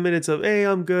 It's 10 minutes of, hey,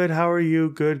 I'm good. How are you?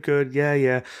 Good.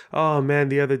 Yeah. Oh man,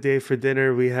 the other day for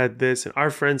dinner, we had this, and our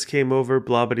friends came over,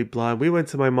 blah, blah, blah. We went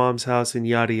to my mom's house, and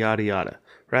yada, yada, yada.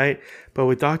 Right? But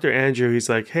with Dr. Andrew, he's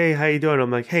like, hey, how you doing?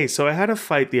 I'm like, hey, so I had a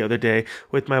fight the other day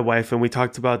with my wife, and we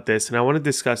talked about this, and I want to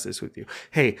discuss this with you.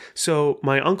 Hey, so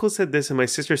my uncle said this and my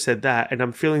sister said that, and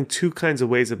I'm feeling two kinds of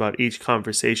ways about each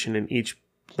conversation and each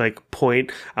like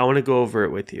point. I want to go over it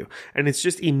with you. And it's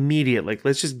just immediate. Like,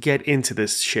 let's just get into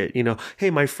this shit. You know, hey,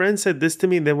 my friend said this to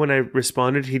me. And then when I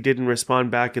responded, he didn't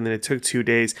respond back. And then it took 2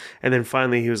 days. And then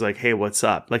finally he was like, hey, what's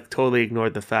up? Like, totally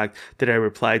ignored the fact that I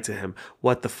replied to him.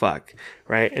 What the fuck?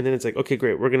 Right. And then it's like, okay,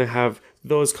 great. We're going to have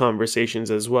those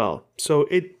conversations as well. So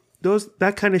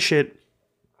that kind of shit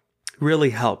really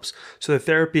helps. So the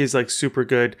therapy is like super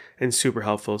good and super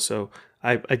helpful. So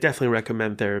I definitely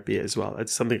recommend therapy as well.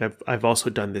 It's something I've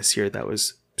also done this year that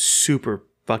was super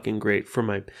fucking great for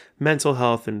my mental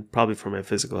health, and probably for my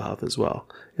physical health as well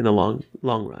in the long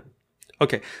run.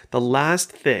 Okay, the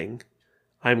last thing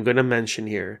I'm going to mention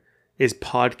here is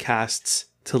podcasts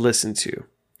to listen to.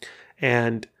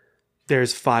 And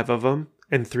there's 5 of them,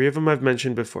 and 3 of them I've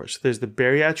mentioned before. So there's the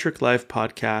Bariatric Life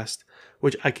podcast,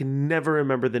 which I can never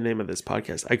remember the name of this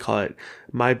podcast. I call it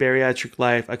My Bariatric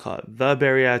Life. I call it The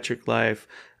Bariatric Life.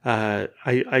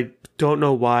 I don't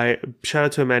know why. Shout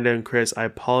out to Amanda and Chris. I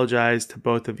apologize to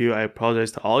both of you. I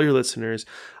apologize to all your listeners.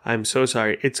 I'm so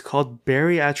sorry. It's called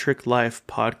Bariatric Life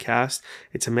Podcast.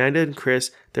 It's Amanda and Chris.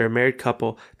 They're a married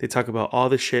couple. They talk about all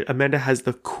the shit. Amanda has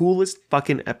the coolest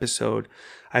fucking episode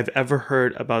I've ever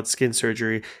heard about skin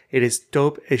surgery. It is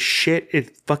dope as shit.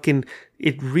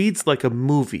 It reads like a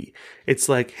movie. It's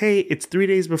like, hey, it's 3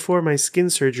 days before my skin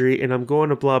surgery and I'm going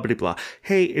to blah, blah, blah.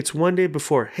 Hey, it's 1 day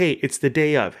before. Hey, it's the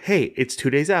day of. Hey, it's 2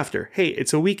 days after. Hey,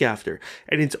 it's a week after.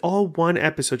 And it's all one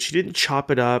episode. She didn't chop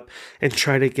it up and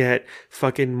try to get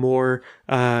fucking more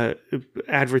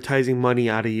advertising money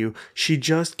out of you. She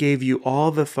just gave you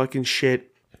all the fucking shit,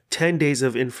 10 days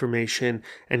of information,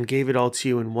 and gave it all to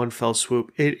you in one fell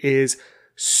swoop. It is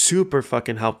super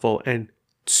fucking helpful and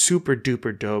super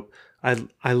duper dope.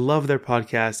 I love their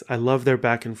podcast. I love their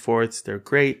back and forths. They're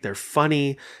great. They're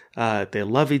funny. They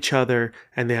love each other,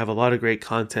 and they have a lot of great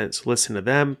content. So listen to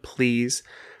them, please.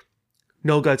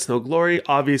 No Guts, No Glory.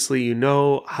 Obviously, you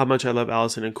know how much I love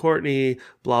Allison and Courtney.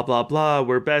 Blah, blah, blah.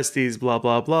 We're besties. Blah,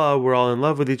 blah, blah. We're all in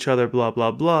love with each other. Blah,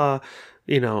 blah, blah.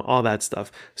 You know, all that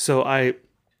stuff. So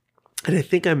and I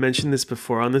think I mentioned this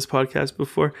before on this podcast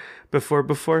before.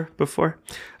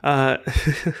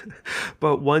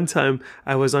 But one time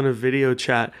I was on a video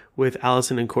chat with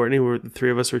Allison and Courtney, where the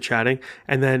 3 of us were chatting,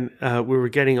 and then we were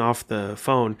getting off the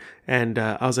phone, and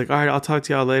I was like, all right, I'll talk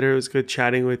to y'all later. It was good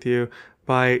chatting with you.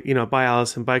 Bye, bye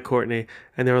Allison, bye Courtney.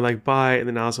 And they were like, bye. And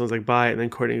then Allison was like, bye. And then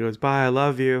Courtney goes, bye, I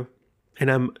love you. And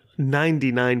I'm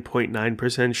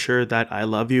 99.9% sure that I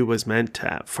love you was meant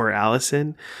for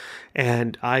Allison.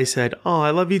 And I said, oh,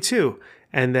 I love you too.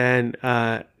 And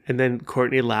then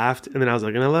Courtney laughed, and then I was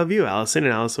like, and I love you, Allison.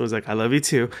 And Allison was like, I love you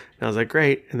too. And I was like,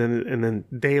 great. And then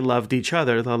they loved each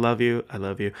other. I love you.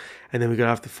 And then we got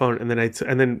off the phone, and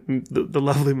then the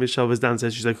lovely Michelle was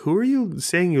downstairs. She's like, who are you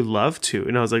saying you love to?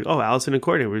 And I was like, oh, Allison and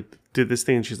Courtney. We did this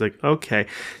thing. And she's like, okay.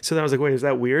 So then I was like, wait, is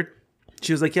that weird?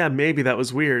 she was like, yeah, maybe that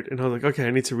was weird. And I was like, okay,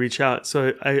 I need to reach out.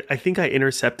 So I think I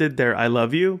intercepted their I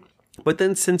love you. But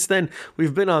then since then,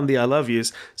 we've been on the I love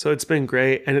yous. So it's been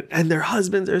great. And their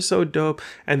husbands are so dope.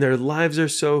 And their lives are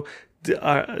so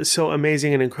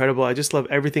amazing and incredible. I just love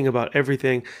everything about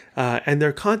everything. And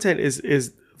their content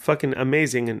is fucking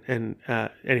amazing. And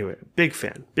anyway, big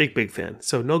fan. Big fan.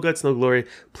 So No Guts, No Glory.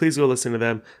 Please go listen to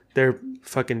them. They're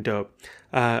fucking dope.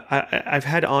 I've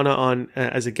had Anna on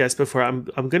as a guest before.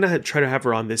 I'm gonna try to have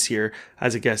her on this year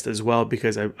as a guest as well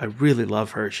because I really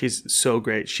love her. She's so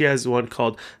great. She has one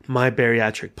called My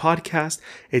Bariatric Podcast.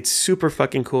 It's super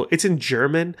fucking cool. It's in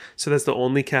German, so that's the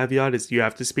only caveat is you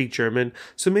have to speak German.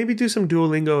 So maybe do some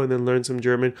Duolingo and then learn some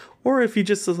German. Or if you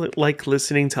just like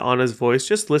listening to Anna's voice,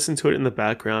 just listen to it in the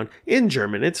background in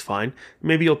German. It's fine.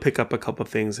 Maybe you'll pick up a couple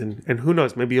things and who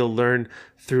knows, maybe you'll learn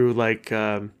through like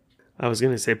I was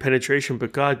going to say penetration,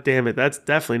 but god damn it, that's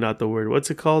definitely not the word. What's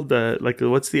it called?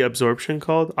 What's the absorption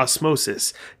called?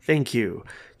 Osmosis. Thank you.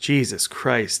 Jesus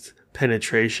Christ.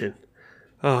 Penetration.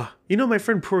 My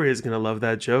friend Puria is going to love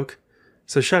that joke.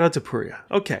 So shout out to Puria.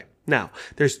 Okay. Now,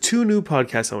 there's 2 new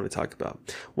podcasts I want to talk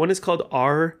about. One is called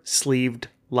Our Sleeved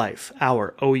Life.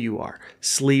 Our, O-U-R.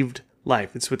 Sleeved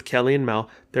Life. It's with Kelly and Mel.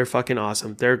 They're fucking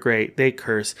awesome. They're great. They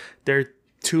curse. They're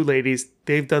 2 ladies.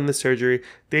 They've done the surgery.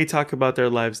 They talk about their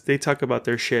lives. They talk about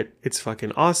their shit. It's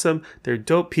fucking awesome. They're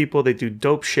dope people. They do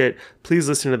dope shit. Please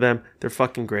listen to them. They're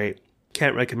fucking great.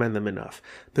 Can't recommend them enough.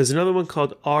 There's another one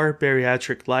called Our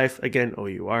Bariatric Life. Again,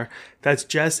 O-U-R. That's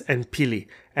Jess and Pili.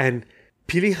 And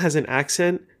Pili has an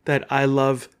accent that I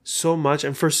love so much.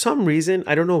 And for some reason,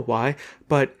 I don't know why,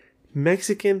 but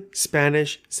Mexican,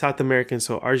 Spanish, South American,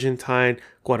 so Argentine,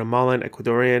 Guatemalan,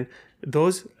 Ecuadorian,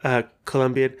 those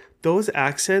Colombian, those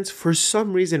accents for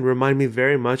some reason remind me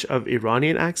very much of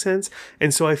Iranian accents.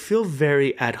 And so I feel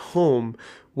very at home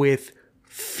with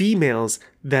females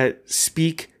that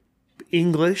speak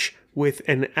English with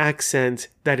an accent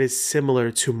that is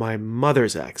similar to my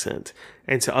mother's accent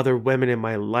and to other women in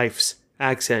my life's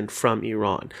accent from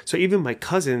Iran. So even my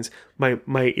cousins, my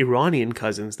Iranian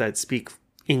cousins that speak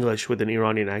English with an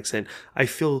Iranian accent, I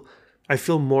feel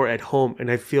more at home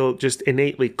and I feel just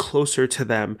innately closer to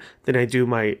them than I do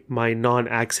my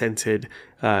non-accented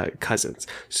cousins.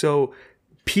 So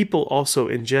people also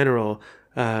in general,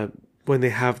 when they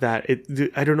have that,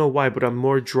 I don't know why, but I'm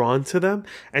more drawn to them.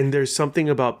 And there's something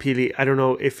about Pili, I don't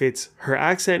know if it's her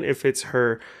accent, if it's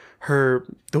her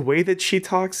the way that she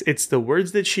talks, it's the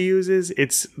words that she uses,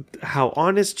 it's how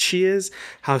honest she is,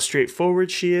 how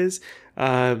straightforward she is.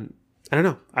 I don't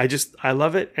know. I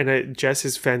love it. And Jess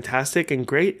is fantastic and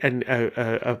great and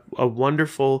a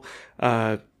wonderful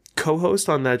co-host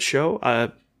on that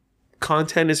show.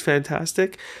 Content is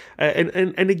fantastic.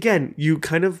 And again, you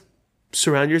kind of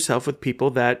surround yourself with people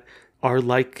that are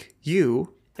like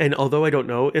you. And although I don't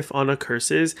know if Anna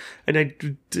curses, and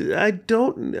I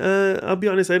don't, I'll be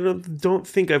honest, I don't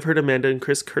think I've heard Amanda and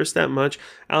Chris curse that much.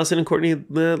 Allison and Courtney, a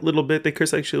little bit. They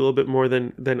curse actually a little bit more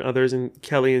than others, and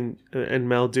Kelly and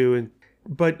Mel do.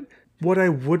 But what I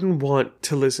wouldn't want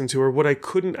to listen to, or what I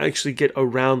couldn't actually get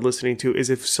around listening to,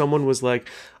 is if someone was like,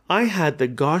 I had the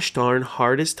gosh darn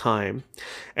hardest time,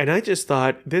 and I just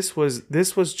thought this was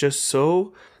just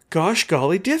so gosh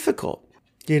golly difficult.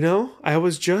 You know, I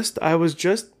was just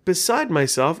beside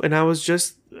myself, and I was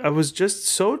just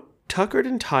so tuckered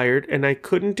and tired, and I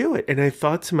couldn't do it. And I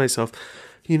thought to myself,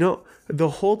 you know, the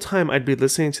whole time I'd be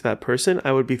listening to that person,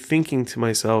 I would be thinking to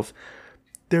myself,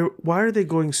 why are they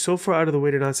going so far out of the way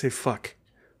to not say fuck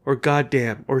or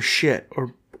goddamn or shit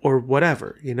or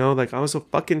whatever, you know, like I was so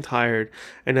fucking tired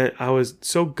and I was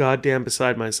so goddamn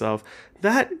beside myself.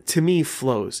 That to me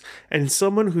flows. And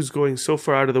someone who's going so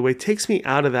far out of the way takes me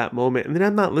out of that moment, and then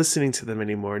I'm not listening to them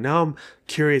anymore. Now I'm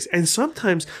curious. And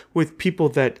sometimes with people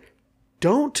that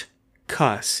don't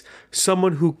cuss,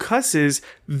 someone who cusses,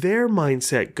 their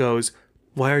mindset goes,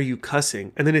 why are you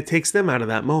cussing? And then it takes them out of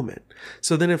that moment.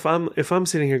 So then if I'm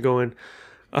sitting here going,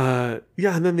 yeah,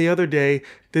 and then the other day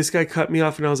this guy cut me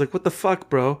off and I was like, what the fuck,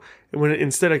 bro? And when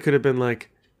instead I could have been like,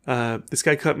 this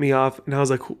guy cut me off and I was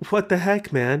like, what the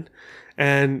heck, man?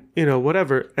 And, you know,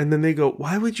 whatever. And then they go,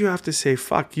 why would you have to say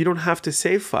fuck? You don't have to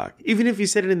say fuck. Even if you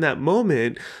said it in that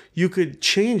moment, you could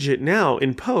change it now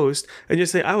in post and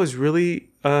just say, I was really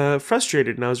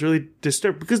frustrated and I was really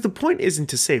disturbed. Because the point isn't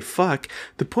to say fuck.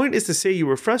 The point is to say you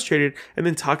were frustrated and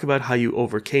then talk about how you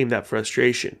overcame that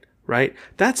frustration, right?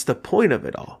 That's the point of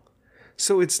it all.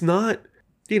 So it's not,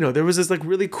 you know, there was this like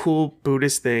really cool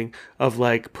Buddhist thing of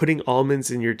like putting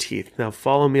almonds in your teeth. Now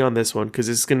follow me on this one, because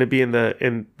it's going to be in the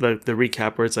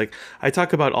recap where it's like I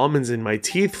talk about almonds in my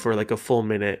teeth for like a full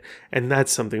minute, and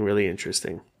that's something really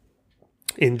interesting.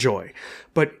 enjoy.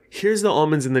 But here's the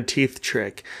almonds in the teeth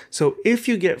trick. So if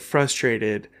you get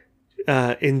frustrated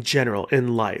in general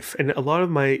in life, and a lot of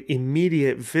my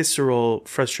immediate visceral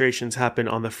frustrations happen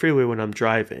on the freeway when I'm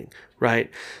driving, right?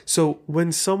 So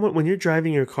when you're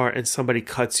driving your car and somebody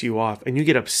cuts you off and you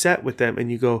get upset with them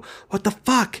and you go, what the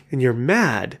fuck? And you're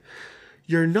mad.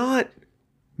 You're not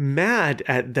mad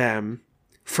at them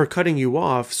for cutting you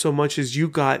off so much as you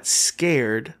got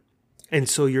scared. And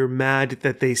so you're mad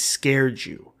that they scared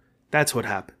you. That's what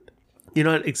happened. You're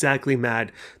not exactly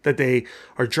mad that they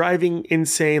are driving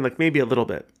insane, like maybe a little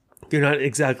bit. You're not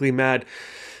exactly mad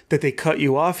that they cut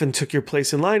you off and took your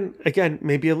place in line. Again,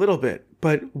 maybe a little bit.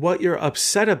 But what you're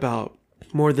upset about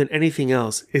more than anything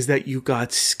else is that you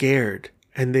got scared.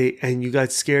 And you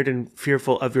got scared and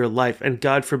fearful of your life. And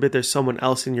God forbid there's someone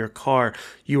else in your car.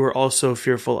 You were also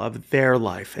fearful of their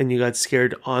life. And you got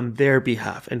scared on their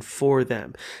behalf and for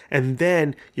them. And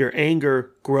then your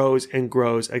anger grows and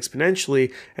grows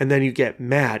exponentially. And then you get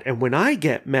mad. And when I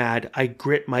get mad, I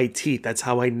grit my teeth. That's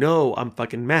how I know I'm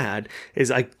fucking mad,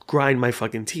 is I grind my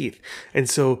fucking teeth. And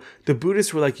so the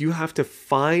Buddhists were like, you have to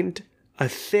find a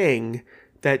thing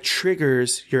that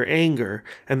triggers your anger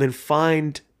and then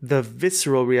find the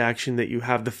visceral reaction that you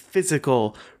have, the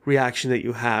physical reaction that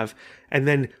you have, and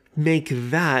then make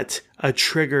that a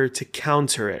trigger to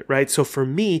counter it, right? So for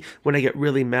me, when I get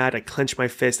really mad, I clench my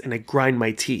fist and I grind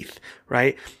my teeth,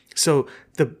 right? So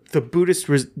the Buddhist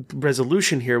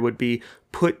resolution here would be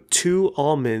put 2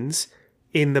 almonds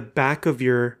in the back of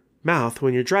your mouth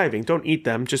when you're driving. Don't eat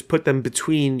them, just put them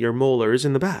between your molars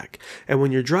in the back. And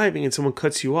when you're driving and someone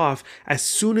cuts you off, as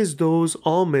soon as those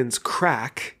almonds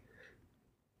crack,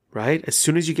 right? As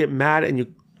soon as you get mad and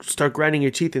you start grinding your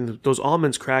teeth and those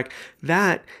almonds crack,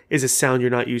 that is a sound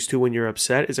you're not used to when you're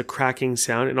upset. It's a cracking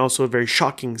sound and also a very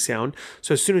shocking sound.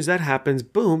 So as soon as that happens,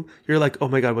 boom, you're like, oh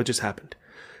my God, what just happened?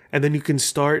 And then you can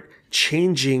start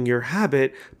changing your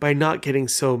habit by not getting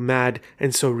so mad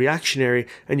and so reactionary.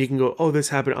 And you can go, oh, this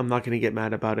happened, I'm not going to get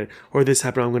mad about it. Or this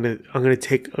happened, I'm going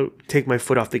to take my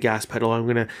foot off the gas pedal. I'm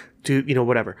going to do,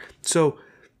 whatever. So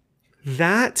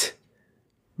that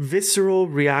visceral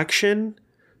reaction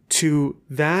to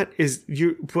that is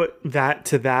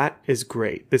that is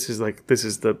great. This is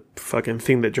the fucking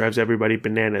thing that drives everybody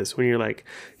bananas when you're like,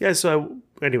 yeah,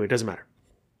 anyway, it doesn't matter.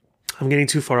 I'm getting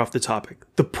too far off the topic.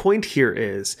 The point here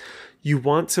is you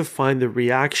want to find the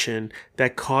reaction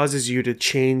that causes you to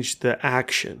change the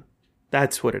action.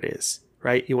 That's what it is,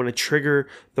 right? You want to trigger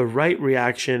the right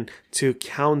reaction to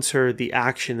counter the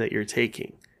action that you're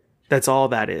taking. That's all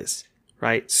that is,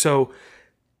 right? So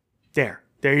there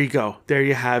you go. There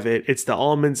you have it. It's the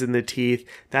almonds in the teeth.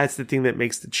 That's the thing that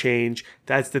makes the change.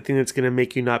 That's the thing that's going to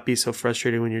make you not be so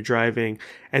frustrated when you're driving.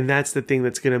 And that's the thing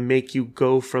that's going to make you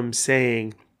go from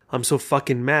saying, I'm so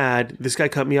fucking mad, this guy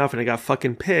cut me off and I got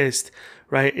fucking pissed,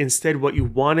 right? Instead, what you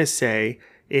want to say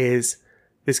is,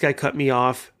 this guy cut me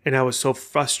off and I was so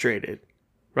frustrated,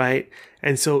 right?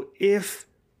 And so if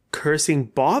cursing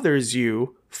bothers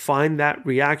you, find that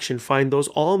reaction, find those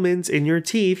almonds in your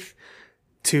teeth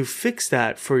to fix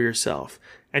that for yourself.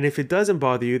 And if it doesn't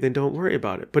bother you, then don't worry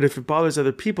about it. But if it bothers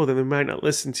other people, then they might not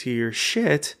listen to your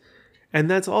shit.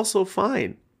 And that's also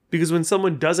fine. Because when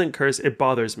someone doesn't curse, it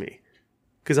bothers me.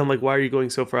 Because I'm like, why are you going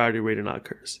so far out of your way to not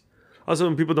curse? Also,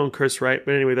 when people don't curse right.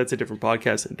 But anyway, that's a different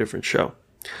podcast and a different show.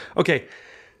 Okay,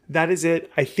 that is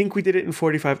it. I think we did it in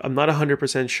 45. I'm not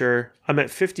 100% sure. I'm at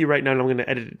 50 right now, and I'm going to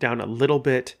edit it down a little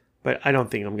bit. But I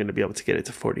don't think I'm going to be able to get it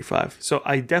to 45. So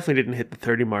I definitely didn't hit the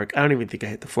 30 mark. I don't even think I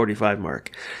hit the 45 mark.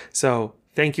 So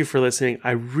thank you for listening.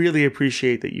 I really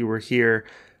appreciate that you were here.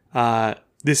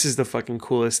 This is the fucking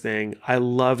coolest thing. I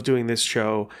love doing this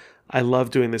show. I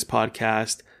love doing this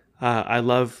podcast. I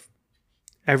love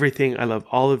everything. I love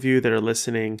all of you that are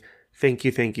listening. Thank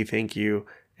you, thank you, thank you.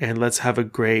 And let's have a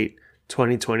great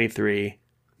 2023.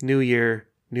 New year,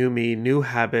 new me, new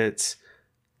habits.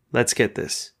 Let's get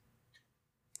this.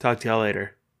 Talk to y'all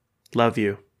later. Love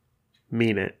you.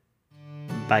 Mean it.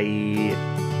 Bye.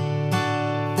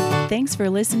 Thanks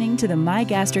for listening to the My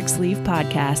Gastric Sleeve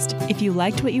podcast. If you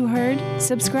liked what you heard,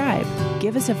 subscribe,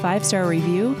 give us a 5-star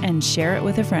review, and share it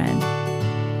with a friend.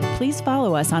 Please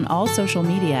follow us on all social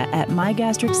media at My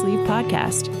Gastric Sleeve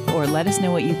Podcast, or let us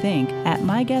know what you think at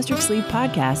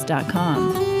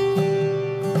mygastricsleevepodcast.com.